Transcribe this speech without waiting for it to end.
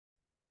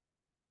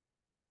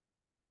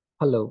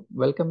Hello,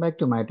 welcome back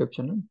to my YouTube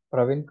channel,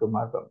 Praveen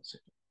Kumar Vamsi.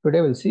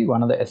 Today we'll see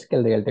one of the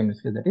SQL real-time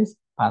skill, that is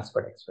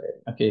password expiry.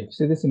 Okay,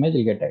 see this image,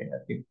 you'll get idea.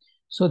 Okay,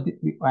 so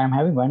I am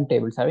having one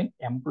table, it's having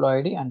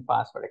employee ID and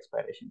password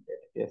expiration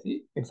date. Okay,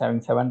 see, it's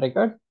having 7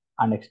 records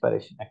and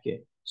expiration.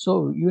 Okay,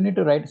 so you need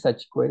to write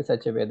such query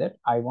such a way that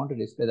I want to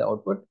display the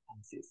output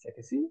and see.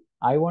 Okay, see,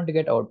 I want to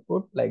get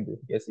output like this.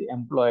 Okay, see,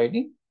 employee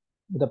ID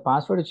with the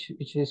password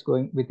which is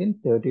going within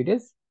 30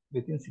 days,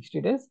 within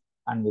 60 days,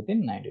 and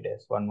within 90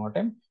 days. One more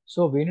time.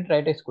 So we need to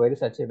write a query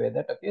such a way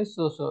that, okay,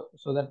 so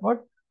that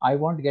what I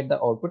want to get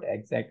the output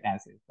exact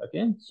as is.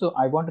 Okay, so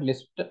I want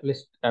to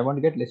I want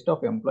to get list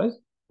of employees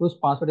whose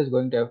password is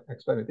going to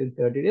expire within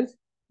 30 days,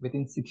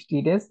 within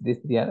 60 days, this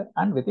 3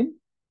 and within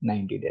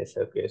 90 days.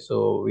 Okay,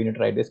 so we need to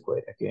write this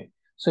query. Okay,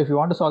 so if you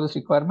want to solve this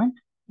requirement,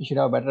 you should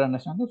have better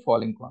understand the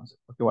following concept.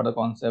 Okay, what are the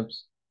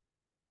concepts?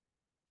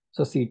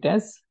 So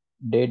CTES,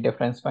 date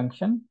difference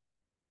function,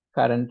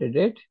 current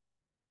date,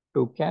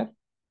 toChar,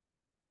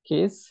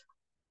 case,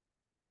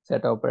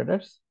 set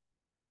operators,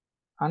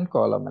 and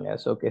column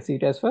alias. Okay,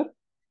 CTES for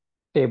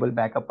table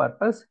backup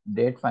purpose,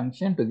 date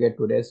function to get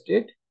today's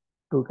date,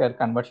 toChar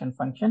conversion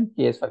function,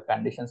 case for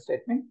condition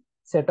statement,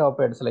 set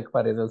operators like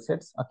for result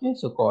sets. Okay,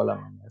 so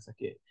column alias.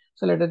 Okay,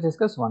 so let us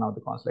discuss one of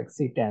the concepts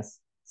like CTES.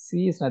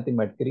 C is nothing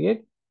but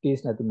create, T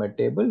is nothing but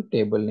table,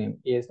 table name,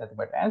 A is nothing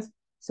but as,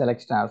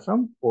 select star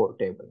from old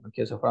table.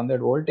 Okay, so from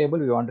that old table,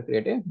 we want to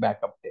create a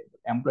backup table.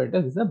 Employee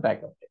test is a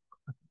backup table.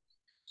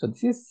 So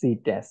this is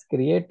CTES,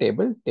 create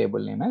table, table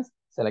name as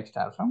select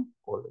star from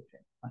old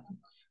table. Okay.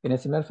 In a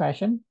similar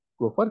fashion,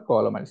 go for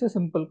column. It's a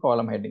simple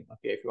column heading.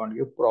 Okay, if you want to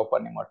give proper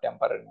name or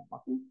temporary name.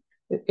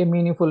 Okay, a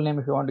meaningful name.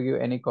 If you want to give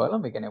any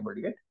column, we can able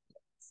to get.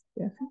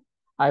 Yes.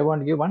 I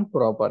want to give one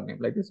proper name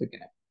like this. We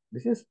can.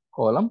 This is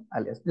column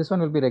alias. This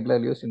one will be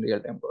regularly used in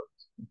real-time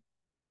programs.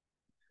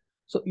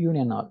 So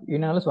union all.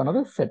 Union all is one of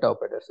the set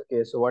operators.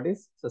 Okay, so what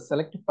is, so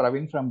select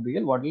Praveen from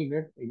real. What will you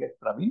get? We get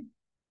Praveen.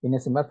 In a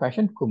similar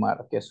fashion,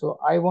 Kumar. Okay, so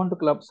I want to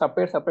club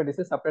separate. This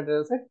is separate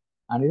data set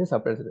and this is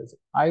separate data set.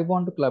 I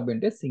want to club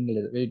into a single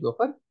data. We'll go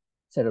for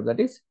setup, that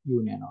is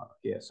union all.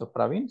 Okay, so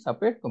Praveen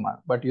separate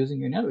Kumar, but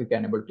using union we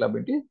can able to club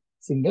into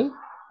single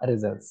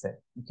result set.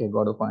 Okay,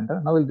 got a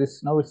pointer. Now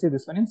we'll see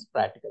this one in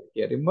practical.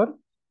 Okay, remember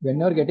when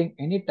you're getting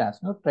any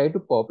task, now try to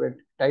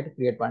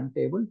create one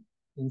table,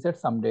 insert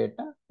some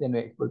data, then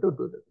we're able to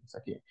do the things.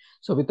 Okay,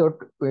 so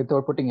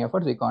without putting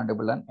efforts, we can't able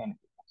to learn anything.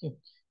 Okay,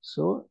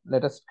 so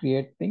let us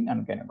create thing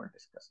and can able to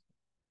discuss.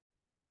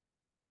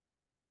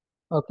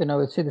 Okay, now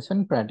we'll see this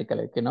one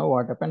practically. Okay, now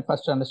what happened?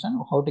 First, understand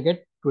how to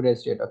get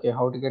today's date. Okay,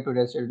 how to get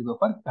today's date? We go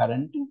for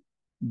current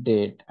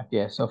date.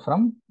 Okay, so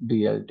from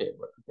DL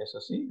table. Okay, so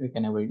see, we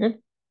can able to get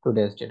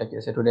today's date.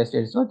 Okay, so today's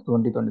date is what?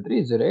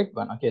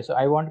 2023-081. Okay, so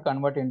I want to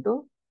convert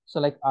into, so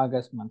like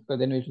August month. So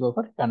then we should go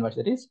for convert,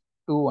 that is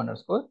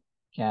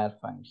 2_char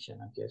function.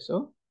 Okay,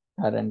 so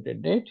current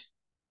date.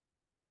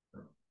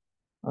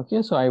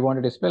 Okay, so I want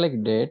to display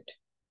like date,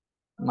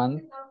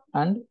 month,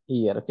 and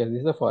year. Okay, this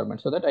is the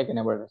format so that I can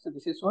able to. So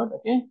this is what?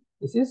 Okay,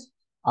 this is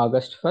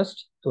August 1st,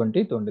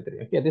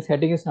 2023. Okay, this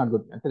heading is not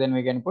good. Okay, then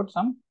we can put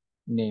some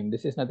name.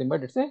 This is nothing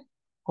but it's a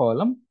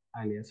column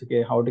alias.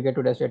 Okay, how to get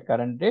to date,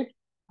 current date,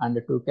 and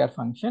the toChar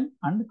function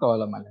and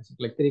column alias.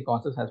 Like 3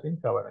 concepts has been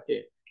covered.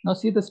 Okay, now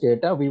see this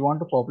data. We want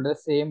to populate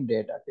the same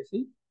data. Okay,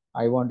 see,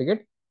 I want to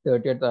get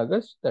 30th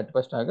August,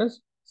 31st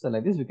August. So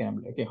like this we can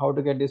able. Okay, how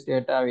to get this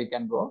data? We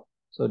can go.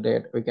 So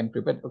that we can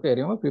prepare. Okay,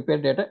 remember prepare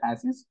data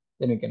as is,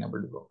 then we can able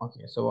to go.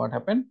 Okay, so what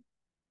happened?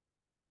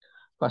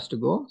 First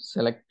go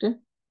select,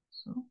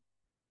 so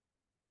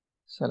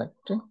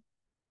select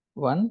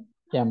one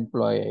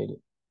employee ID.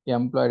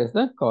 Employee is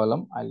the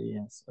column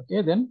alias.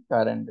 Okay, then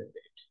current date.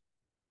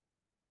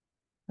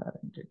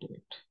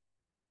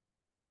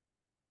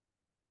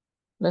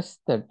 Plus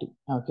 30.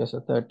 Okay, so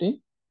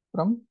 30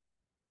 from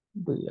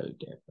real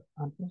table.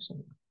 Okay,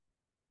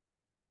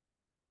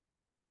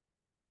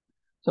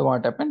 so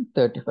what happened?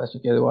 31st.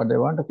 Okay, what they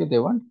want? Okay, they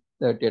want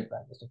 30th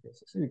August. Okay,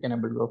 so you can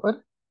able to go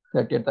for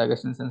 30th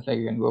August, in sense like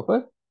you can go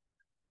for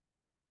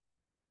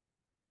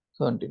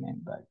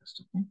 29th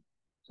August. Okay,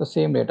 so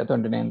same data,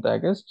 29th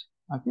August.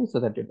 Okay, so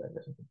 30th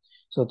August. Okay,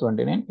 so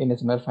 29 in a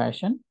similar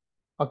fashion.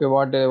 Okay,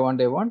 what they want?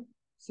 They want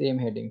same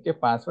heading. Okay,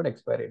 password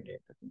expiry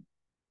date. Okay.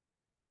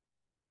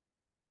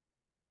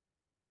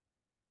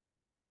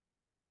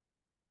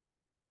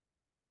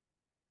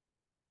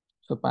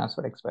 So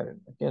password expiry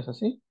date. Okay, so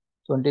see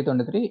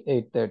 2023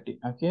 8:30.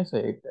 Okay, so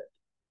 8:30.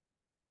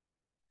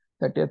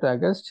 30th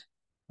August.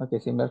 Okay,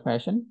 similar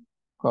fashion.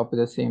 Copy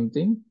the same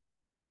thing.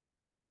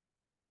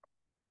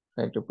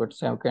 Try to put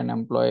second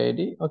employee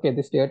ID. Okay,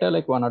 this data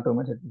like 1 or 2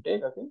 minutes it will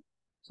take. Okay,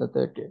 so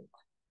 30th.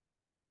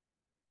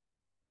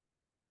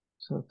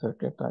 So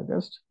 30th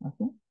August.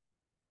 Okay,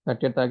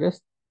 30th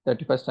August,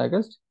 31st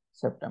August,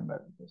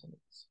 September. Okay, so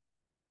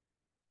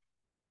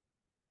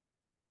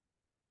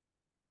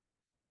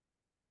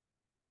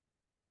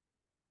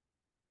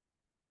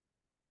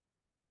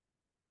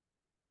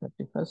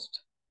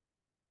 31st.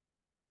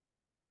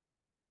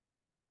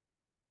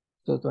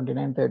 So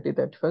 29, 30,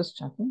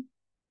 31st. Okay,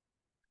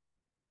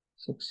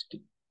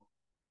 60.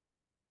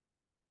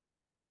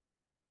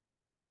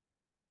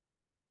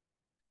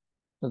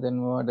 So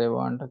then what they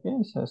want,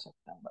 okay, so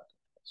September.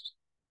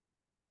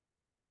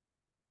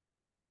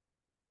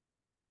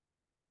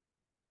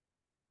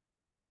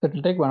 So it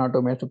will take 1 or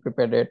 2 minutes to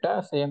prepare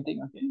data. Same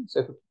thing, okay. So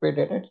if you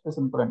prepare data, it's a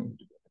simple and easy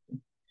to get. Okay.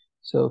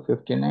 So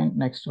 59,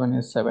 next one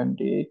is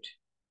 78,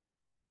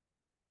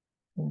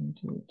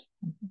 78,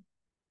 okay.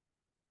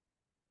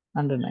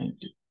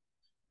 190.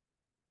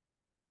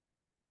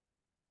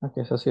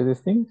 Okay, so see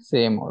this thing,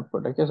 same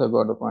output. Okay, so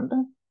go to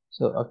pointer.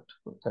 So up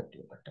to 30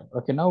 October.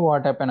 Okay, now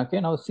what happened? Okay,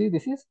 now see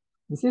this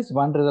is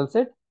one result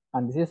set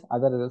and this is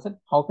other result set.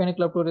 How can you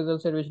club two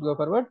result set? We should go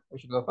forward. We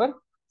should go for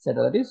set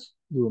that is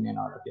union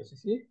order. Okay, so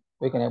see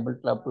we can able to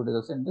club two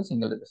result set into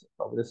single result set.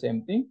 Probably the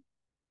same thing.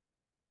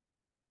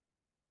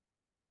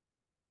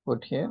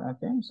 Put here.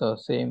 Okay, so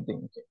same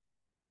thing. Okay.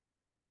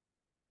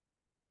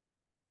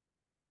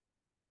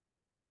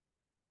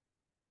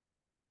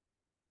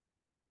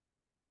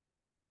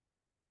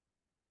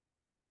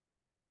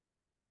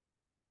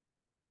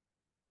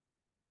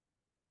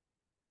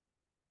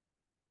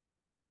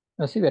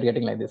 Now see, we are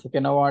getting like this. Okay,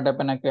 now what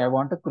happened? Okay, I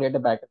want to create a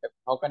backup table.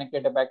 How can I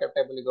create a backup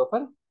table? You go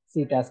for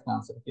C task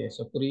answer. Okay,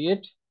 so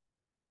create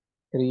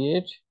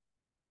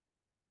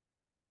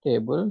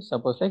table,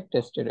 suppose like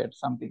tested at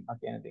something.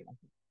 Okay, anything.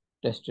 Okay.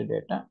 Tested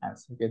data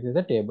as okay, this is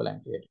a table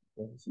I'm creating.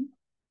 Okay, see,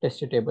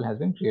 tested table has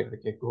been created.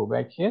 Okay, go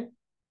back here.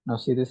 Now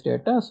see this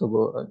data. So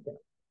go okay.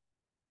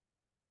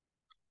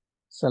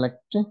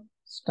 Select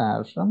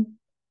star from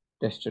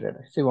tested data.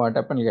 See what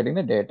happened getting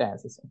the data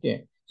as is.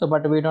 Okay. So,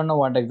 but we don't know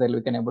what exactly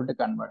we can able to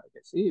convert.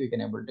 Okay, see, we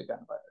can able to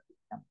convert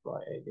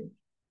employee ID.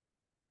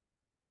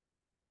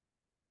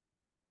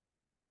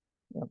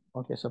 Yep.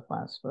 Okay, so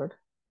password.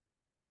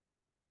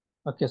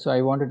 Okay, so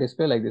I want to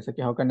display like this.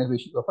 Okay, how can we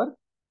should go for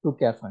to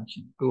char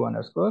function? To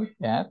underscore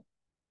char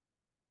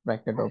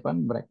bracket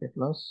open bracket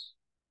close.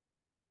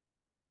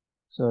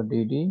 So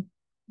dd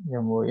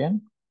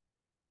mon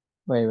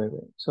y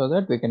so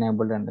that we can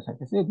able to understand.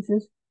 Okay, see, this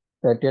is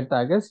 30th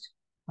August.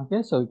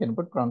 Okay, so we can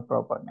put from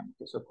proper name.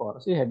 Okay, so for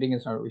see heading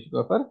is not we should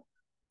go for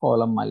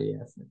column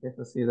alias. Okay,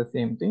 so see the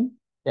same thing.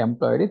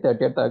 Employee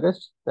 30th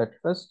August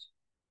 31st.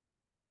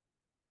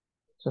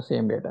 So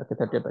same data, okay,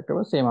 30th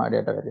October, same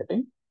data we're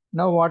getting.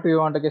 Now what we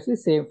want to get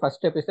is same first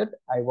step is that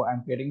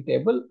I'm creating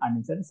table and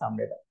inside some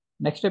data.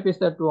 Next step is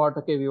that what,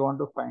 okay, we want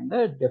to find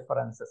the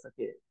differences,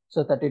 okay.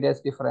 So 30 days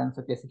difference,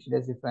 okay, 60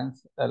 days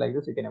difference, like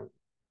this, you can have it.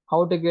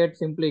 How to get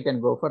simply, you can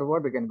go for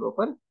what, we can go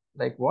for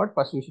like what,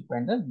 first we should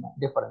find the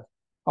difference.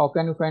 How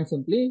can you find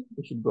simply,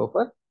 we should go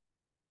for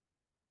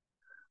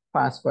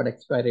password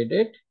expiry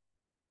date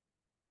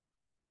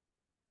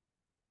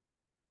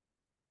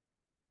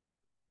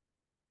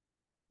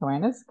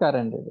minus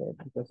current date,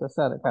 because that's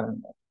our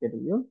current date, get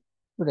you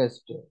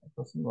today's date.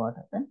 So see what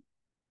happened.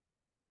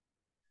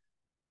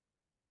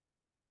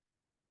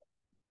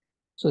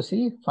 So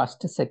see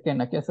first,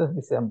 second, okay, so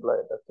this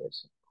employee, okay,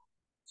 so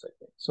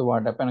second. So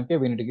what happened? Okay,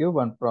 we need to give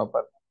one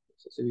proper.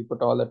 So see, we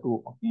put all the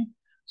two, okay.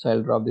 So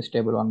I'll drop this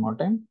table one more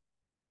time.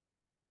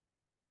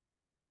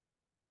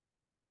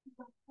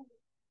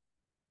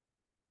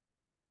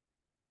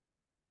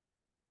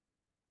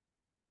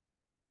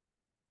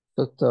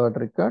 So third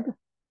record,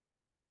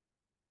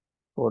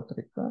 fourth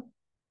record,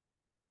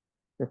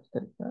 fifth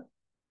record,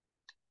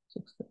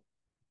 sixth,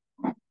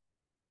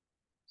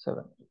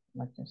 seventh.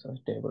 Okay, so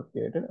table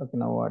created. Okay,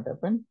 now what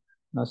happened?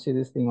 Now see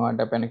this thing, what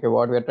happened? Okay,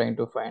 what we are trying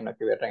to find?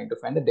 Okay, we are trying to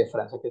find the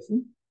difference. Okay,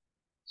 see.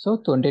 So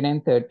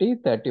 29, 30,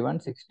 31,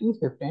 60,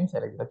 15,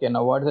 select. Okay,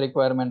 now what is the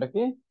requirement?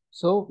 Okay,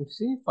 so if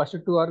see first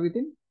two are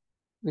within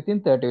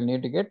 30 you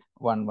need to get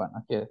 1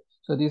 okay,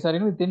 so these are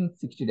in within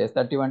 60 days,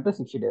 31 to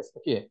 60 days.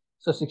 Okay,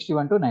 so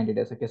 61 to 90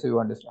 days. Okay, so we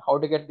want to see how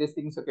to get these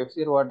things. Okay,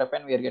 see what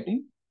happened, we are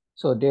getting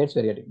so dates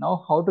we are getting.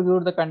 Now how to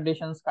give the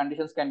conditions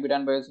can be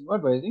done by using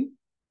what, by using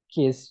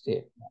case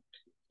statement.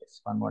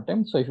 Yes, one more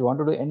time. So if you want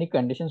to do any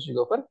conditions, you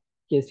go for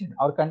case statement.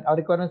 Our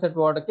requirements that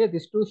what, okay,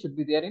 these two should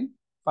be there in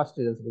first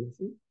results.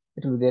 See,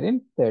 it will be there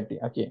in 30.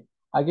 Okay,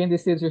 again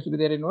this series should be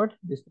there in what,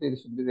 this three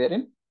should be there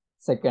in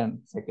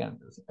second.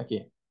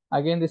 Okay,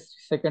 again this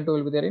second two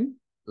will be there in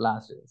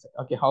last result.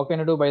 Okay, how can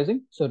I do by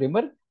using? So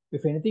remember,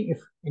 if anything,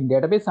 if in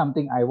database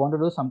something I want to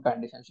do some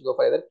conditions, you go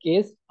for either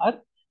case or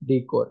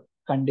decode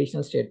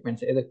conditional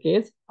statements, either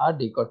case or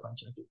decode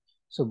function. Okay.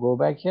 So go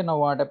back here. Now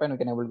what happened? We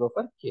can able to go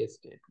for case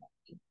statement.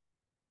 Okay.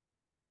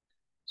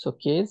 So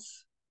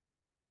case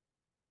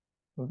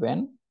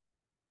when.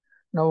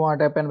 Now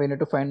what happened? We need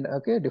to find,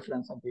 okay,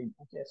 difference again.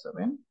 Okay, so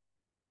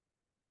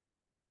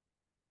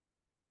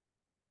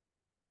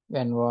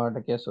when what,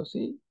 okay, so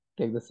see,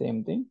 take the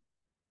same thing.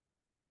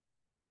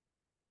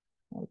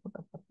 I'll put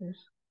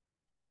uppercase.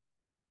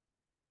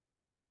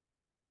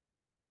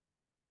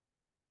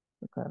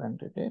 The current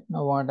date.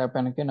 Now what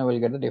happened? Okay, now we'll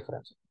get the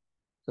difference.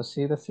 So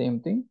see the same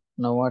thing.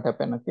 Now what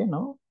happened? Okay,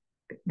 now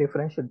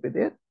difference should be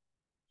there.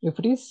 If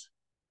it is,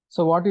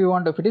 so what we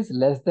want, if it is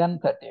less than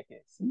 30,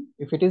 okay, see,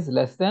 if it is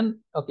less than,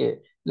 okay,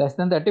 less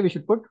than 30, we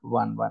should put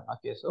 1.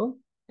 Okay, so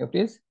if it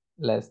is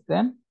less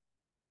than,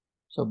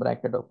 so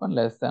bracket open,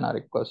 less than or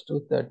equals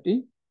to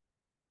 30,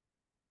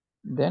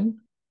 then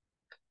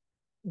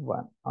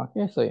 1.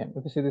 Okay, so yeah,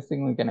 if you see this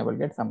thing, we can able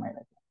get some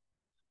idea.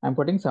 I'm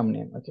putting some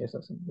name. Okay,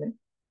 so simply.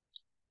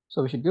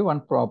 So we should give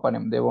one proper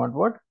name. They want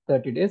what?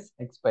 30 days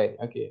expiry.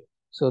 Okay,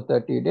 so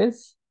 30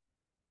 days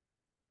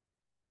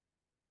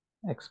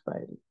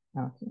expiry.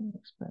 Okay,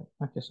 expiry.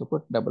 Okay, so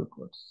put double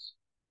quotes.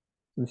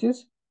 This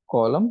is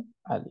column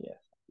alias.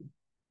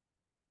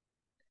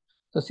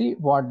 So see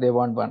what they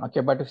want one.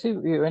 Okay, but you see,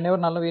 whenever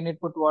now we need to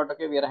put what?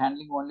 Okay, we are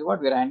handling only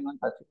what? We are handling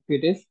on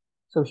 30 days.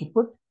 So we should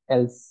put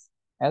else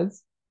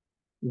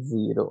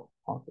 0.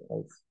 Okay,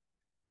 else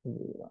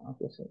 0.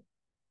 Okay,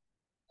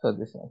 so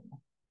this is.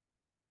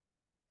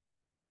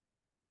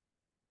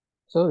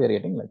 So we are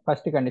getting like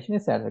first condition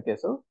is sad. Okay,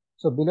 so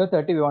below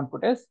 30 we want to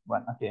put as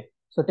 1. Okay,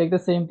 so take the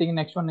same thing.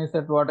 Next one is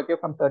that what? Okay,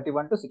 from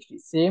 31 to 60,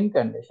 same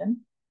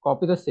condition.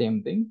 Copy the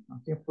same thing.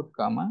 Okay, put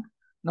comma.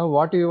 Now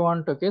what do you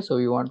want? Okay, so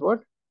you want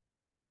what?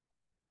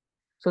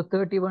 So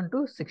 31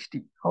 to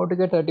 60. How to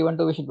get 31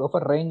 to? We should go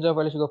for range of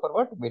values. Go for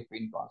what?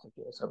 Between points.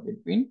 Okay, so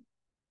between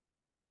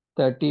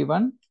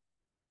 31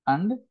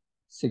 and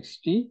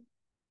 60,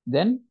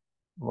 then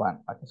 1.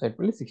 Okay, so it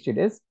will be 60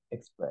 days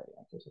expiry.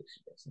 Okay,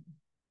 60 days.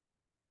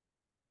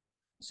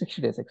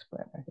 60 days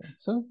expire. Okay,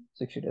 so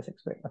 60 days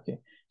expire. Okay,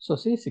 so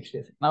see 60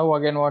 days. Now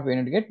again, what we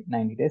need to get?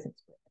 90 days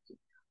expire. Okay.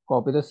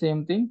 Copy the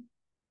same thing,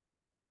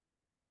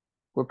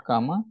 put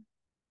comma.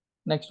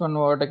 Next one,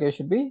 what? Okay,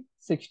 should be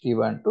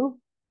 61 to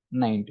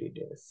 90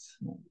 days.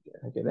 90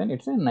 days. Okay, then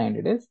it's a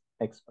 90 days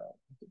expire.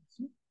 Okay,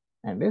 so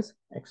 90 days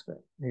expire.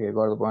 Okay,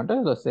 got the point.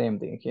 The same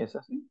thing. Okay,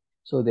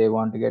 so they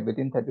want to get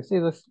within 30 days.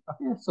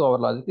 Okay, so our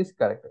logic is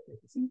correct. Okay,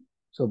 see.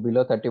 So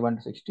below 31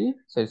 to 60,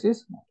 so this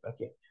is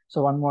okay.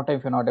 So one more time,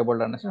 if you're not able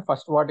to understand,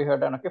 first what you have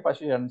done, okay, first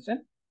you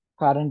understand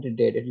current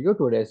date. It will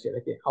go 2 days date.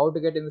 Okay, how to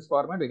get in this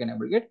format? We can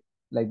able to get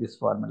like this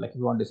format, like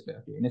you want display.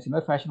 Okay, in a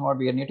similar fashion, what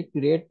we need to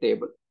create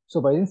table.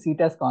 So by using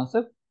CTAS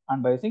concept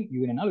and by using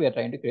union, we are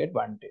trying to create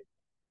one table.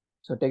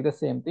 So take the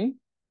same thing.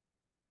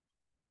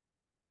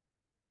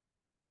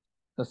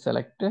 So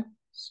select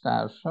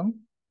star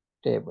from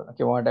table.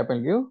 Okay, what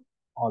happened? Give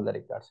all the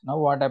records. Now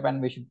what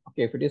happened? We should,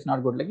 okay, if it is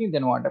not good looking,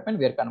 then what happened?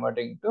 We are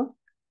converting to,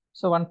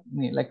 so one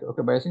like,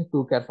 okay, by using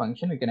to-char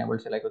function, we can able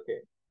to say like, okay,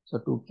 so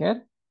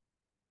to-char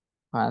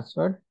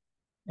password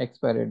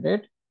expiry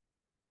date.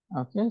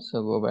 Okay,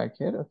 so go back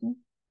here. Okay,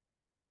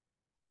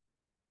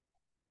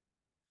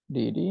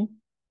 dd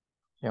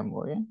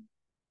mon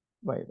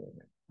by the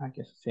way.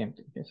 Okay, so same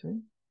thing. Okay,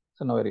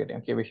 so now we're getting,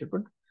 okay, we should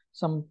put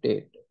some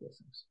date. Okay,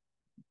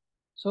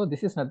 so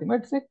this is nothing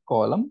but it's a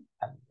column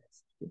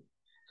alias. Okay.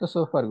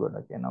 So far good.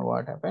 Okay, now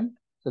what happened?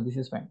 So this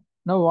is fine.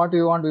 Now what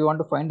we want? We want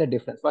to find the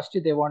difference. First,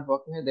 they want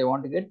working. They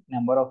want to get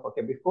number of.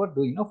 Okay, before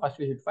doing, first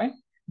we should find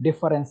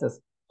differences.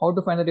 How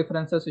to find the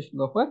differences? We should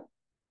go for.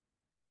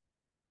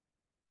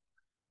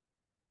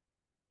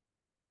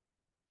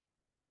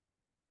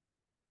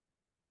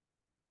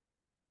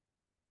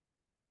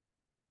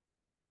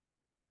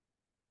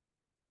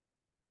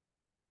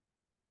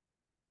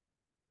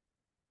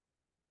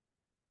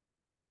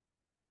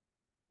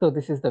 So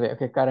this is the way.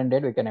 Okay, current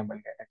date we can able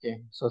get.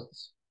 Okay, so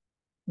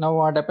now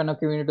what happened?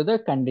 Okay, we need to do the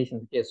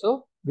conditions. Okay,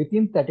 so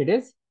within 30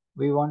 days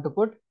we want to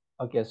put.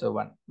 Okay, so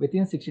 1.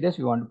 Within 60 days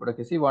we want to put.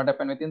 Okay, see what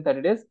happened within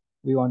 30 days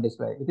we want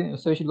display.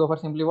 So we should go for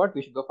simply what?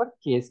 We should go for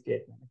case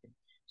statement. Okay,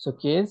 so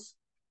case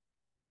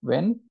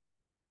when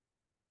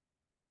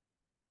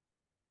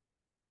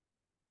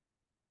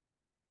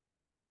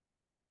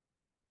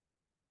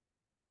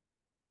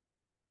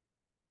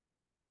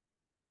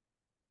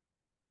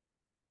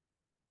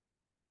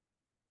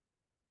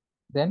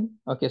then,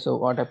 okay, so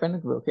what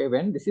happened? Okay,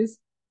 when this is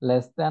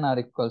less than or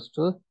equals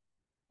to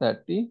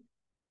 30,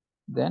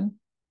 then,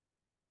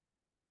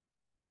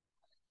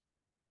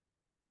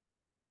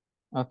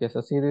 okay, so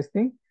see this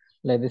thing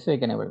like this way you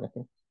can able.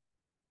 Okay,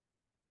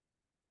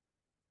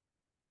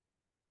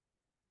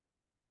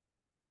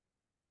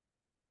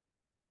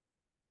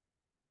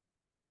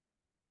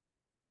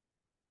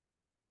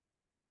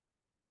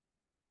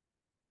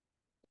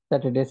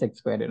 30 days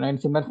expired. Now in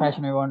similar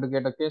fashion we want to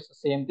get. Okay, so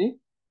same thing,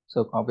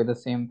 so copy the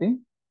same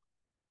thing.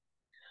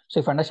 So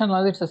if understand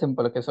logic, it's a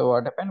simple. Okay, so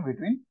what happened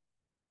between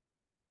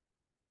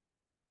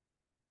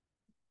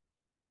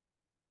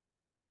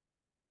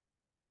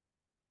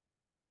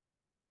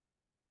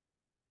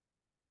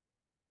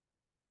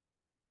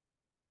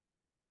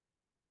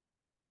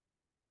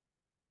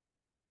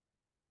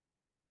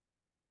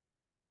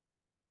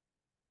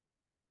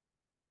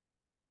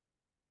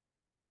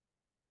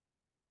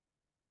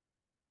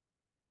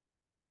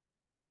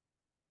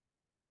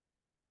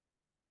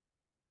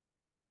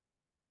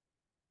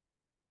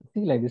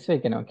see like this way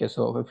you can. Okay,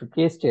 so if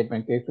case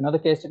statement, okay, if you know the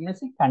case statement,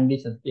 see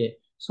conditions. Okay,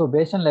 so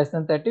based on less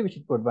than 30 we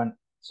should put 1.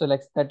 So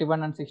like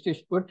 31 and 60 we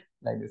should put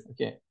like this.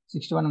 Okay,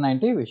 61 and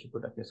 90 we should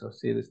put. Okay, so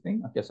see this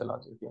thing. Okay, so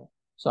logic. Okay,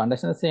 so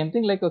understand the same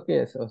thing. Like,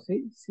 okay, so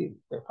see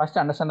okay, first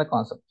understand the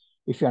concept.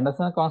 If you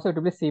understand the concept,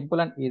 it will be simple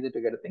and easy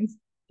to get things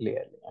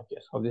clearly. Okay,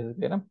 so this is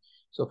clear.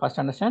 So first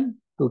understand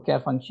to-char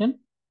function,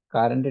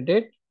 current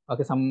date.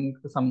 Okay, some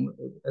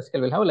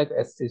SQL will have like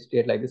SC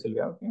state like this will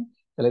be. Okay,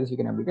 so like this we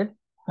can apply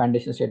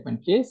condition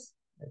statement case.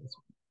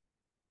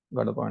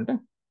 Got the point?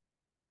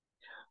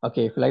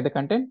 Okay, if you like the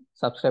content,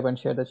 subscribe and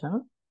share the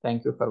channel.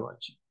 Thank you for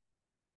watching.